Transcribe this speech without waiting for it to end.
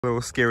A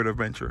little scared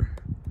adventure.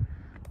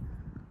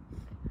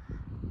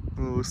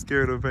 A little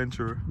scared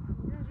adventure.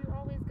 Because you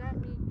always got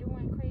me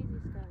doing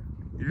crazy stuff.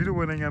 You the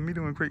one that got me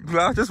doing crazy.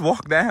 Well, I'll just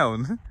walk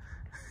down.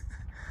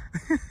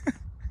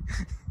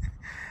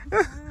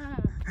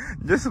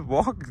 Just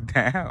walk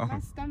down. My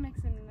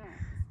stomach's in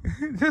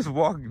knots. Just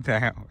walk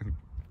down.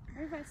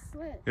 What if I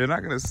slip? You're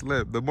not gonna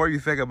slip. The more you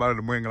think about it,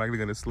 the more you're likely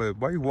gonna slip.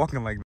 Why are you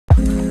walking like that?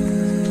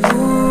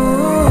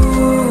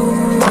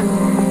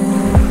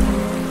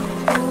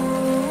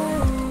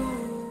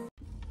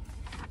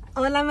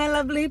 Hola, my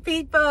lovely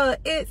people.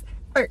 It's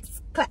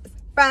First Class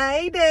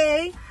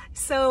Friday.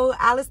 So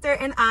Allister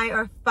and I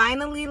are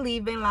finally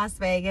leaving Las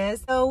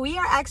Vegas. So we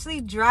are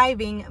actually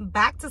driving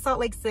back to Salt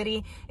Lake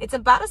City. It's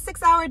about a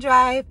 6-hour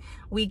drive.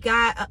 We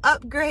got an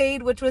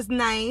upgrade, which was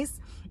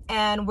nice.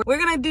 And we're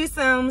gonna do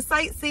some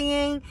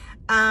sightseeing.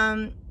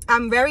 I'm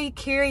very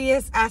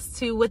curious as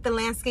to what the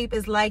landscape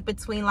is like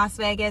between Las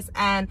Vegas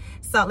and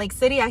Salt Lake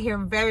City. I hear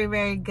very,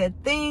 very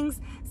good things.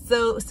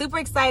 So super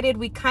excited.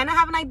 We kind of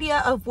have an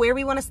idea of where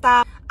we want to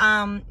stop.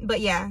 But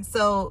yeah,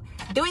 so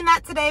doing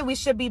that today. We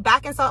should be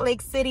back in Salt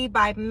Lake City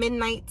by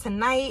midnight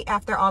tonight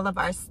after all of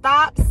our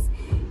stops.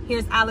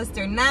 Here's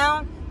Allister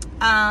now.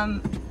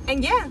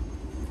 And yeah,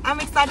 I'm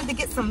excited to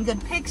get some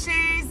good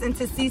pictures and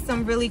to see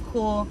some really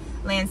cool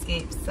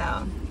landscapes.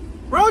 So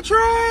Road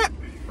trip!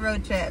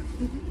 Road trip.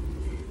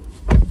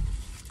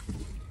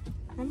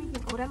 Let me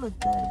get, oh, that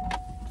looked good.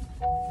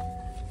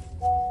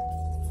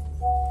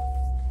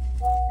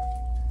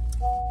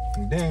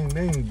 Dang,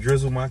 they ain't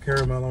drizzle my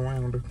caramel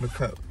around the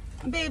cup.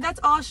 Babe, that's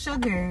all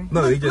sugar.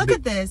 No, look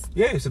at this.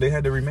 Yeah, so they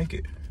had to remake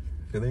it.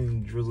 Cause they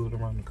ain't drizzled it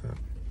around the cup.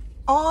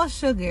 All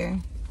sugar.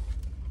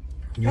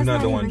 You're That's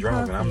not the not one even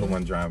driving. I'm the coffee.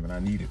 one driving. I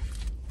need it.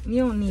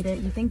 You don't need it.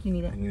 You think you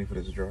need it. I need it for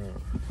this drive.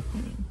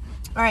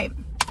 All right.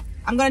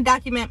 I'm going to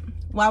document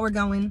while we're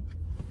going.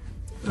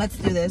 Let's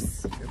do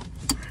this.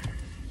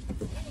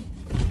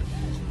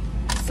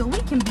 So we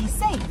can be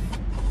safe.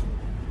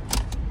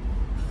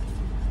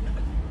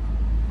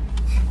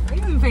 You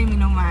didn't pay me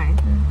no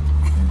mind.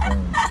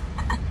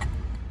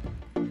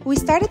 We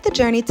started the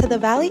journey to the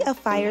Valley of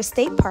Fire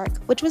State Park,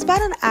 which was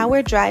about an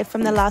hour drive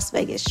from the Las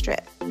Vegas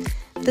Strip.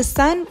 The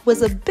sun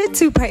was a bit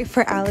too bright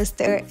for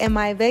Allister, and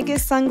my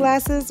Vegas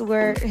sunglasses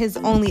were his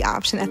only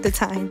option at the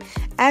time.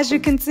 As you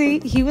can see,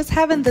 he was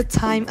having the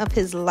time of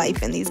his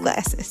life in these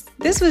glasses.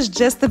 This was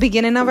just the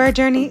beginning of our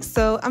journey,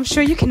 so I'm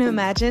sure you can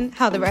imagine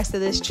how the rest of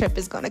this trip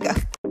is gonna go.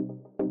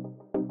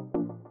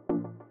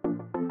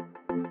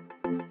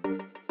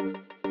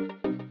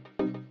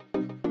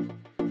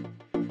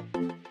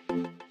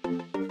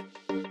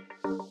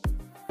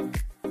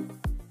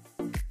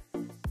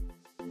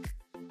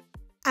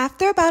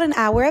 After about an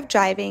hour of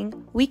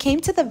driving, we came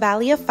to the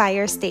Valley of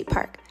Fire State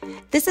Park.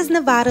 This is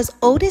Nevada's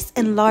oldest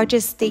and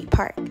largest state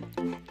park.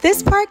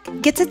 This park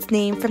gets its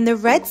name from the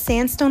red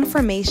sandstone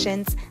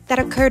formations that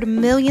occurred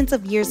millions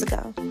of years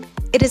ago.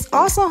 It is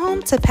also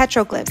home to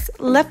petroglyphs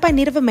left by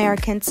Native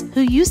Americans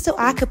who used to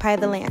occupy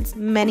the lands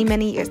many,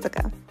 many years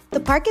ago. The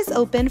park is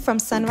open from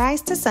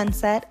sunrise to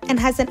sunset and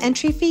has an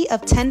entry fee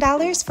of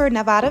 $10 for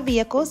Nevada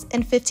vehicles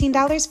and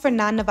 $15 for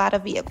non-Nevada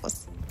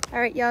vehicles. All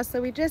right, y'all, so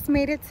we just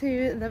made it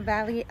to the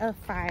Valley of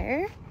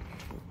Fire.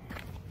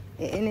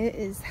 And it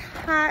is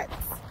hot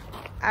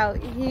out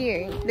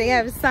here. They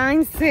have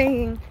signs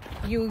saying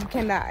you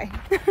can die.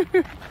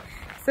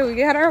 So we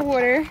got our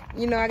water.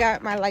 You know, I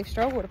got my Life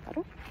Straw water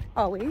bottle,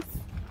 always.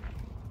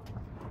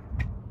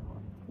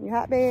 You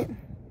hot, babe?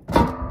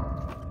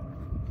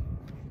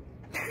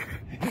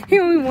 He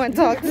don't even want to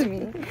talk to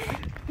me.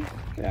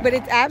 But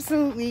it's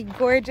absolutely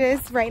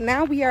gorgeous. Right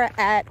now we are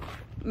at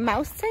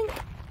Mouse Tank.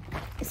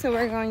 So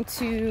we're going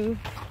to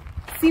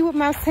see what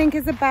Mouse Tank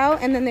is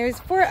about, and then there's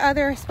 4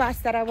 other spots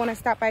that I want to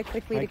stop by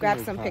quickly to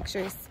grab some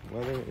pictures.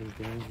 Weather is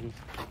dangerous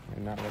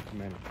and not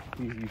recommended.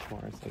 Please use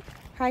smart and safe.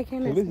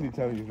 Hiking So is basically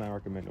telling you it's not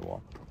recommended to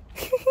walk.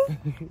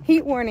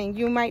 heat warning,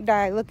 you might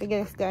die. Look at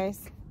this,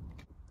 guys.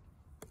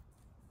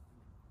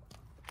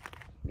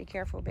 Be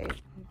careful, babe.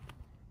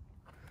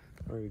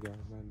 There you go.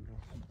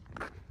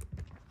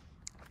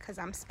 Cause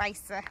I'm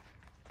spicy.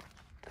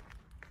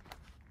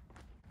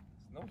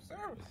 No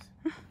service.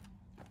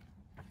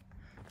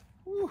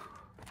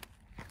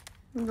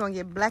 I'm gonna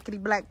get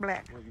blackety black.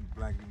 Black. You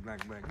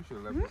should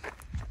have left,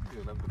 you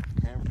should have left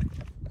the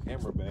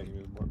camera bag. You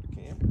just bought the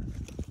camera.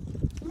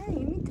 Yeah,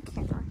 you need the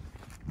camera.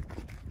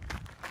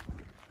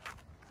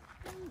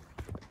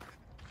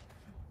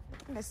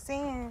 In the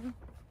sand.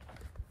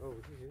 Oh,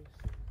 it is.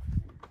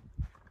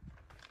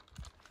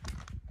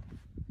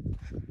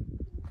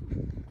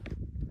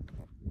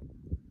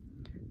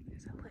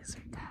 There's a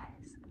lizard,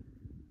 guys.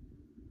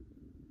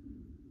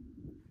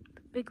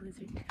 The big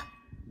lizard.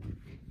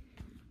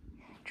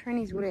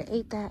 Trini's would have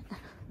ate that.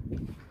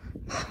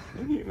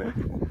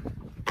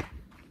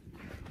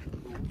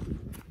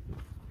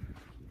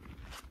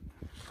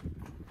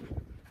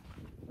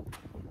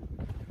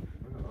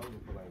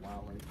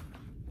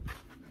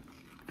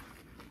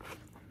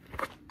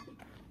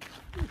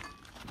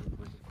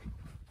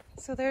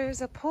 So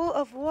there's a pool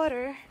of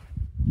water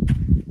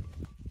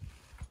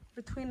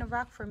between the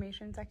rock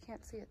formations. I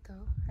can't see it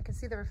though. I can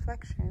see the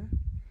reflection.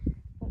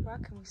 What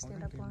rock can we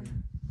stand up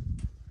on?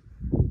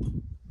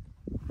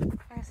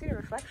 I can see the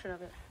reflection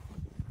of it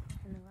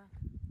in the rock.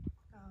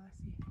 Oh,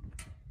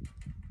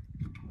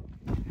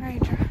 I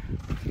see. Alright,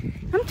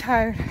 I'm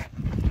tired.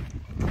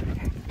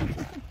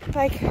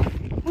 Like,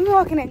 I'm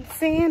walking in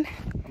sand.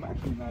 I'm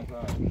actually not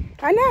tired.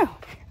 I know.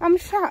 I'm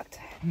shocked.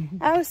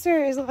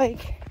 Allister is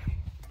like,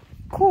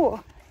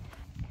 cool.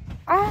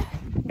 I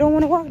don't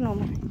want to walk no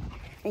more.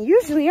 And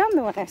usually I'm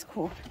the one that's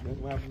cool. That's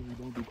what happens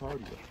when you don't do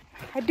cardio.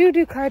 I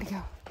do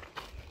cardio.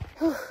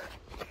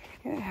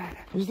 Yeah.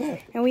 What's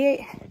that? And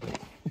we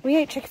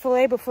ate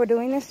Chick-fil-A before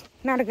doing this.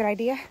 Not a good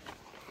idea.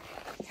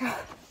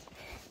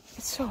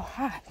 It's so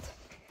hot.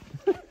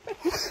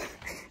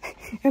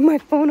 And my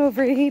phone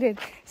overheated,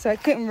 so I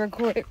couldn't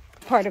record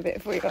part of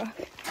it for y'all.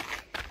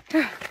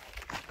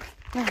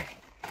 Alright.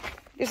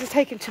 This is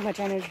taking too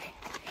much energy.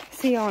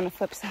 See y'all on the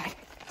flip side.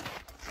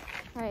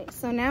 Alright,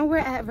 so now we're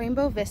at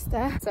Rainbow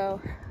Vista.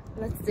 So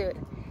let's do it.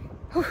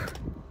 Whew.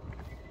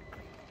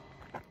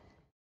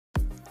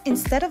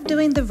 Instead of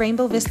doing the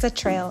Rainbow Vista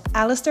Trail,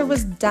 Allister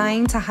was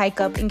dying to hike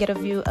up and get a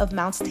view of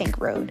Mount Tank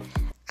Road.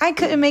 I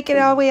couldn't make it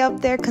all the way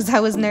up there because I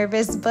was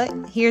nervous, but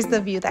here's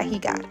the view that he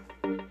got.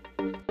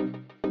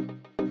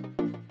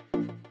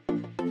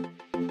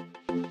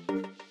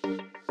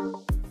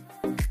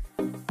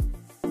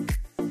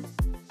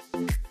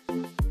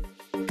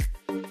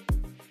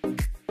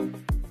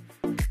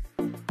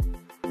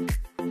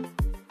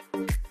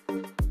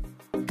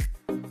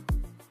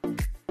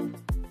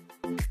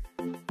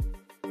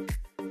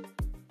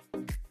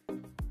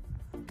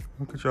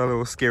 Look at y'all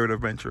little scared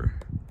adventure.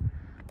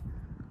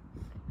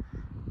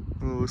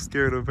 A little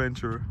scared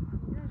adventure.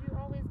 You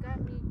always got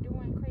me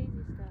doing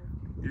crazy stuff.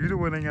 You the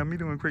one that got me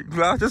doing crazy.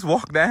 I'll just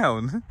walk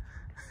down.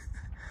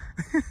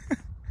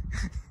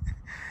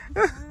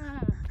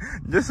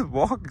 Just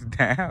walk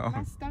My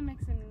down.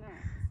 stomach's in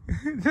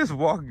the knot. Just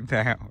walk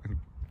down.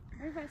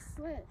 What if I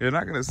slip? You're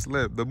not gonna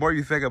slip. The more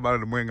you think about it,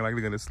 the more you're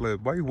likely gonna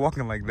slip. Why are you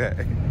walking like that?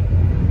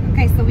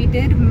 Okay, so we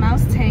did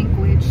Mouse Tank,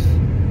 which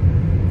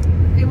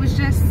it was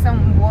just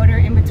some water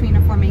in between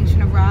a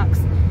formation of rocks.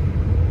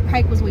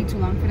 Hike was way too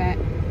long for that.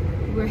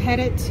 We're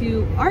headed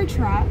to Arch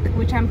Rock,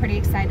 which I'm pretty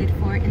excited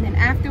for, and then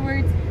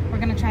afterwards we're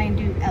gonna try and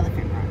do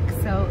Elephant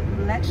Rock. So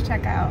let's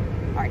check out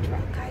Arch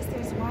Rock. Guys,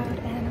 there's wild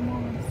animals.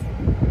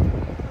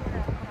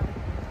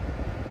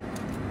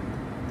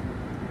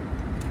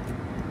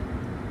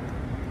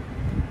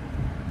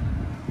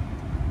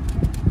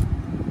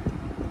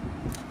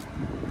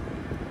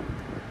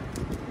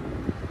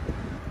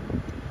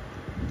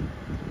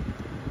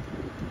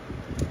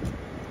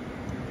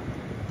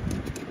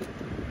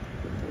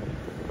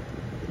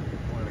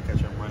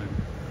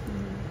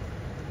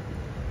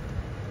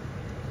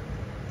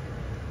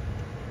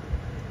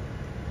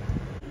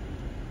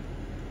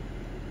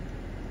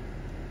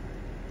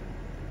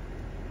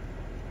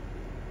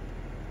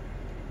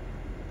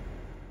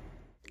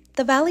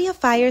 The Valley of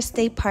Fire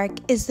State Park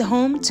is the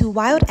home to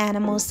wild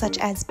animals such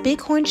as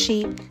bighorn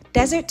sheep,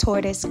 desert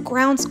tortoise,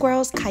 ground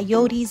squirrels,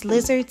 coyotes,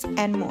 lizards,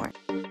 and more.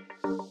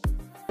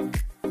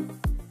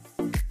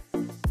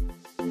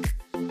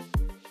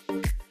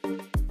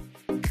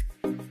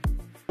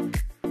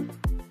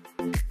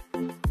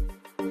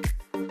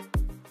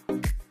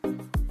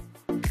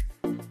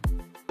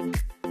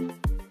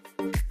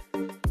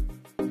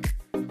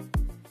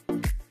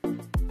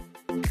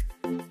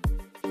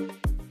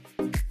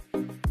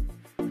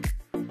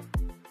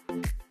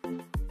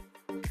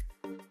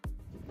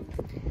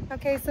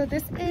 Okay, so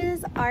this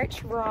is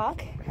Arch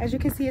Rock. As you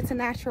can see, it's a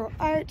natural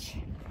arch.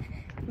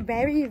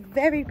 Very,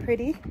 very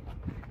pretty.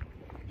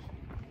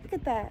 Look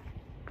at that.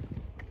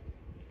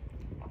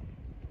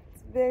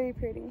 It's very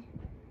pretty.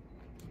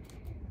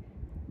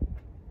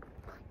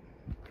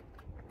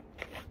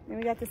 And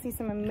we got to see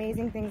some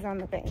amazing things on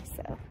the way,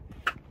 so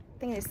I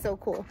think it's so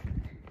cool.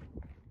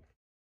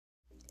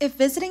 If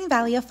visiting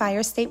Valley of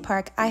Fire State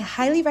Park, I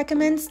highly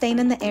recommend staying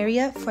in the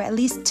area for at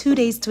least 2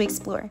 days to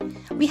explore.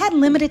 We had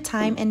limited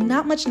time and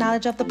not much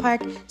knowledge of the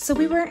park, so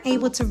we weren't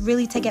able to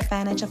really take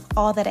advantage of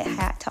all that it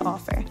had to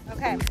offer.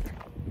 Okay,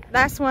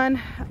 last one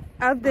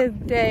of the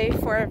day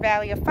for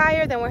Valley of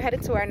Fire, then we're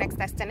headed to our next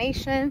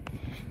destination,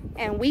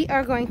 and we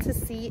are going to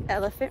see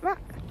Elephant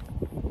Rock.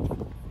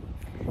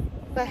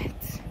 But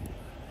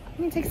let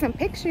me take some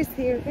pictures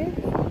here, okay?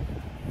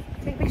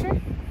 Take a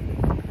picture?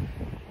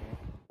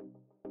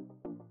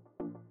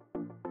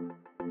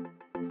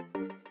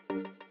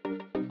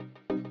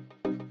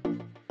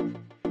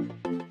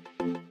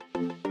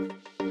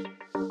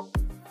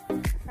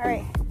 All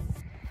right,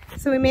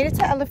 so we made it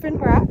to Elephant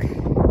Rock.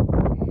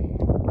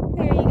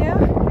 There you go.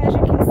 As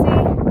you can see,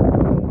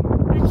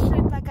 it's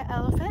shaped like an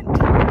elephant.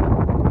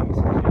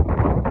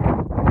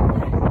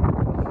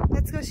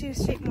 Let's go see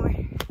the shape more.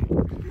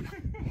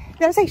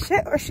 Did I say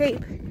shit or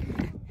shape?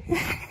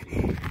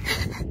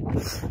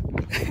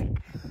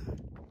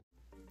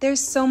 There's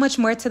so much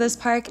more to this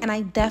park, and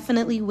I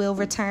definitely will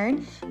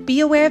return. Be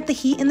aware of the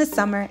heat in the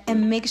summer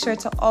and make sure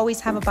to always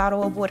have a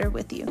bottle of water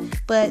with you.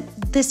 But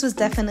this was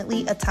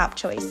definitely a top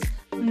choice.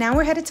 Now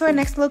we're headed to our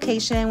next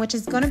location, which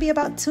is going to be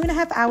about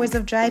 2.5 hours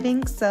of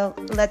driving, so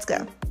let's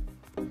go.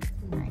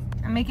 Right.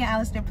 I'm making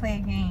Allister play a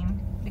game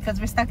because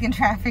we're stuck in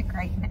traffic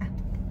right now.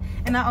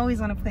 And I always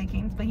want to play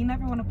games, but you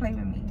never want to play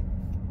with me.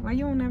 Why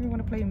you don't never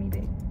want to play with me,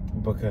 babe?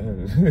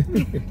 Because.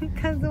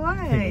 Because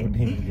why?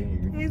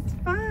 It's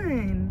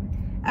fun.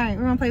 All right,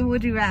 we're going to play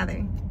Would You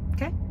Rather,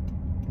 okay?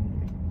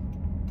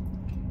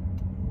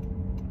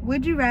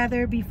 Would you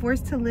rather be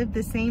forced to live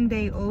the same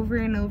day over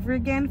and over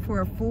again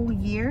for a full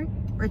year,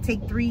 or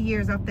take 3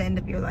 years off the end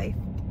of your life?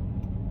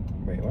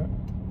 Wait, what?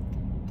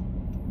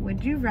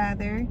 Would you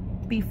rather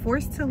be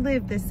forced to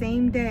live the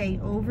same day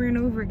over and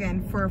over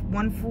again for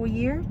 1 full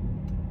year,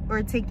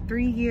 or take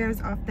 3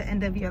 years off the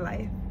end of your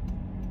life?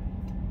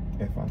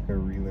 If I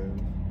could relive.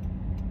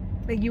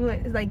 Like you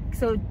would, like,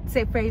 so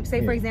say for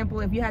example,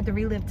 if you had to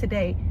relive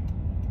today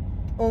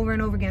over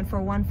and over again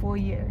for 1 full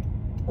year,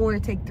 or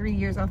take 3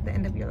 years off the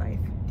end of your life.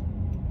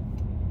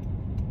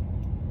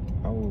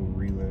 I will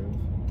relive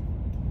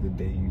the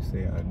day you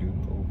say I do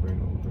over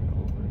and over and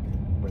over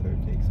again, whether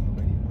it takes so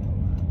many of our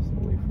lives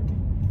away from me.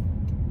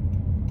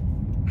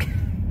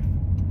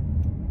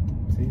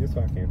 See, that's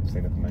why I can't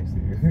say nothing nice to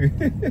you.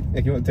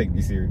 You don't take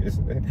me serious.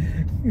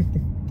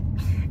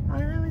 Oh,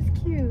 that was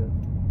cute.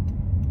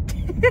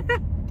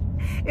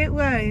 It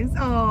was.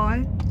 Oh,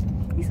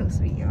 he's so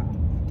sweet, y'all.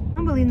 I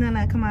don't believe none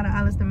of that come out of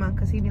Allister's mouth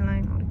because he be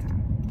lying all the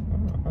time.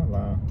 I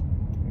lie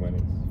when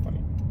it's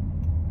funny.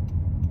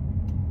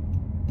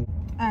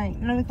 All right,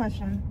 another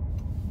question.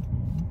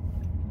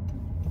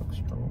 Look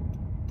strong.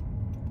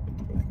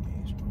 Black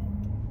man strong.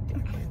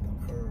 Black man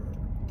hurt.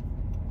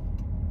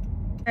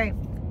 All right,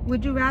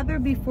 would you rather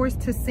be forced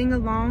to sing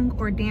along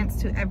or dance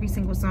to every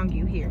single song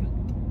you hear?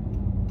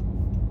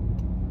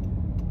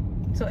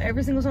 So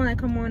every single song that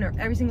come on, or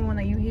every single one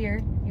that you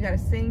hear, you gotta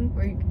sing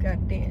or you gotta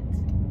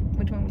dance.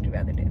 Which one would you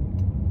rather do?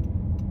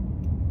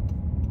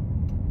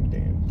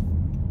 Dance.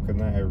 Because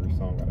not every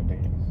song got to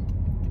dance.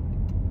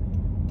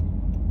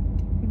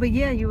 But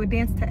yeah, you would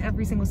dance to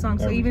every single song.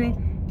 So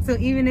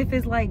even if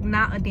it's like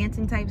not a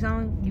dancing type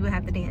song, you would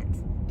have to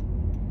dance.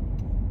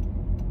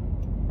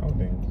 I would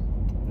dance.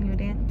 You would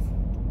dance?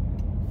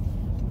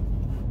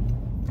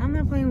 I'm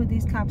not playing with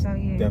these cops out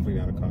here. Definitely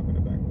got a cop in the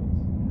back.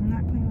 I'm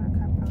not playing with a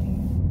cop out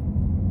here.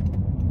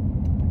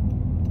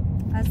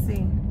 Let's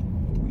see.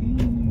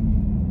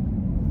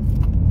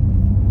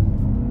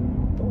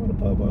 Go to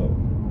Bubbo.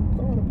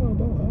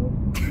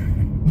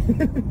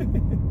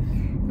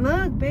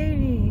 Look,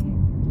 baby.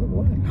 Look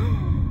what?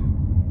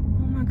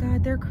 Oh my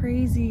God, they're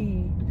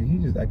crazy. He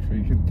just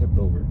actually should have tipped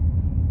over.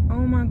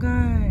 Oh my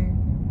God.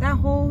 That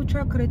whole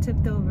truck could have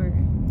tipped over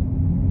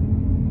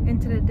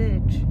into the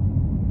ditch.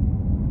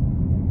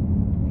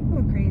 People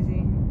are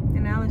crazy.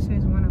 And Allister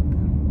is one of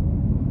them.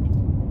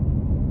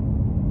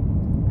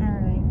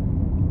 Alright.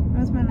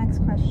 What's my next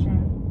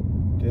question?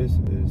 This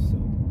is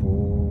some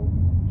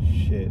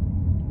bullshit.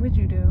 What'd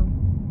you do?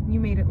 You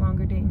made it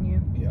longer, didn't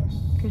you? Yes.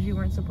 Because you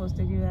weren't supposed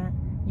to do that.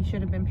 You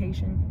should have been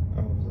patient.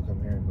 I was gonna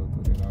come here and go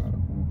through this. I gotta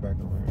move back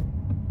around.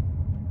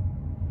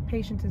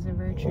 Patience is a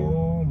virtue.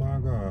 Oh my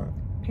God.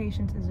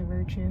 Patience is a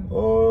virtue.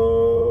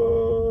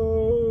 Oh.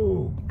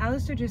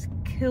 Allister just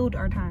killed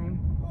our time.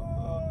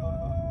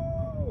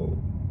 Oh.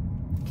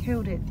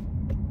 Killed it.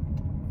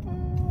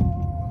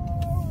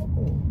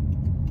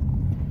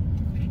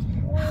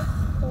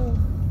 Oh.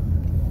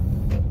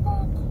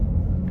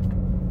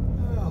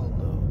 Hell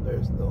no,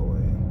 there's no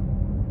way.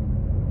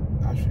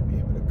 I should be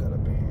able to cut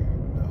up in here.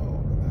 No,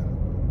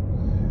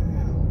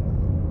 hell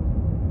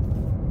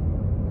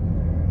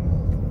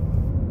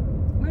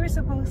We were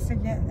supposed to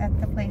get at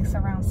the place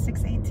around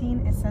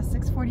 6:18. It says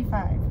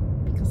 6:45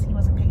 because he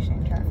wasn't patient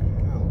in traffic.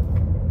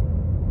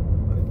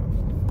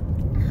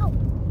 Ow.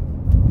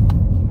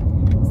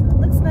 So it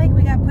looks like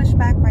we got pushed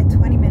back by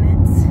 20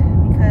 minutes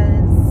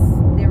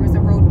because there was a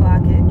road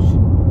blockage.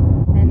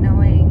 And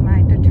knowing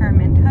my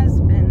determined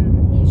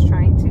husband, he's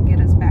trying to get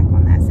us back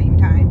on that same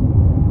time.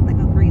 Like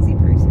a crazy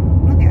person.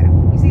 Look at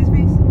him. You see his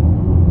face?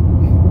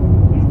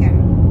 Look at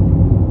him.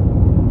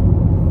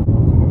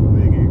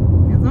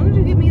 As long as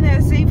you get me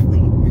there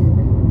safely.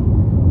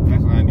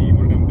 That's why I need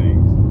one of them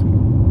things.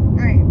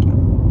 Alright.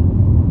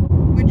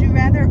 Would you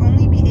rather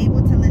only be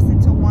able to listen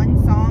to one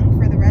song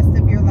for the rest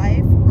of your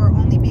life, or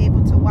only be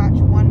able to watch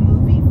one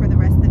movie for the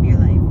rest of your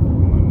life?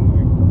 One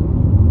movie.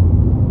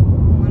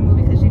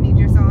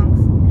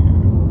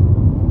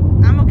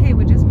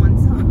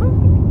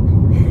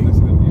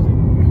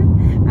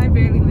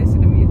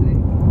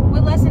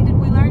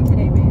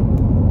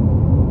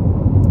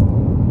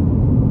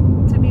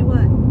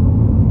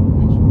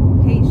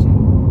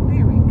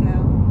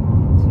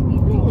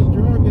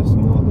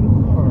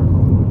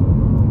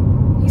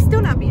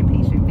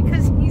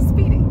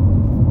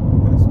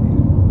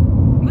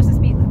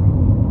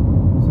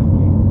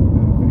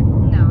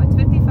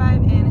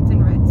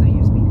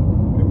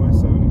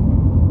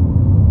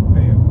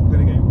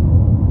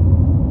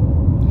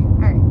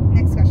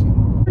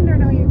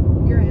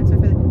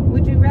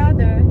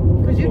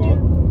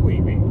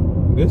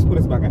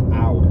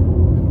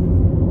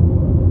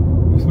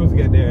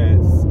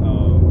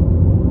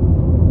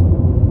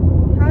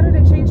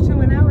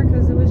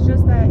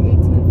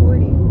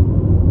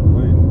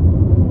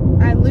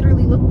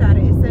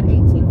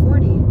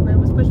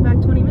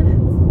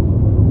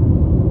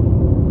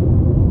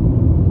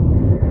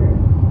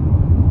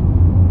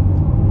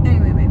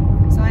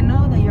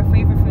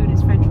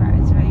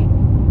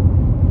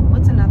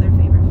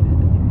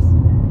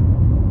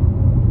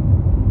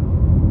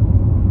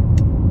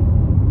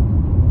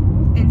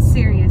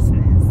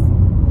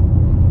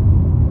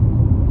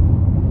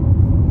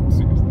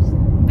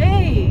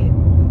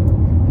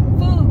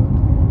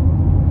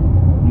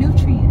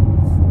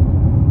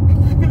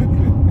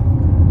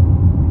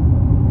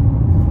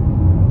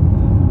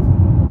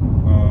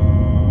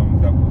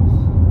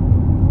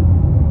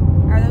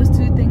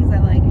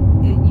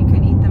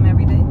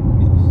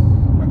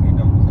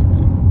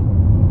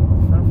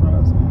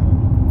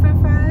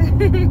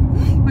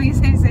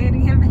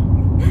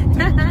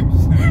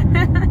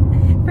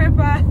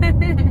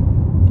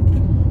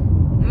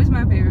 What's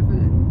my favorite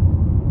food?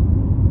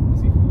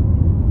 Seafood.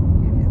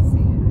 It is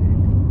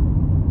seafood.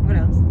 What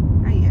else?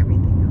 I eat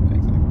everything though.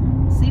 Exactly.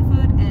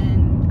 Seafood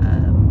and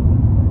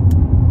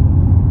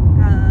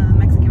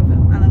Mexican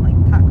food. I love like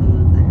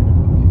tacos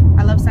and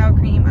I love sour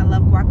cream. I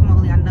love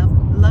guacamole. I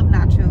love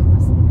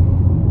nachos.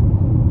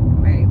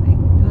 Very big.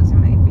 Those are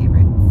my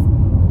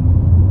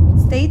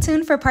favorites. Stay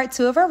tuned for part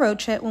 2 of our road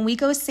trip when we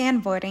go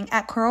sandboarding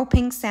at Coral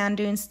Pink Sand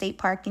Dunes State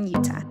Park in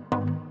Utah.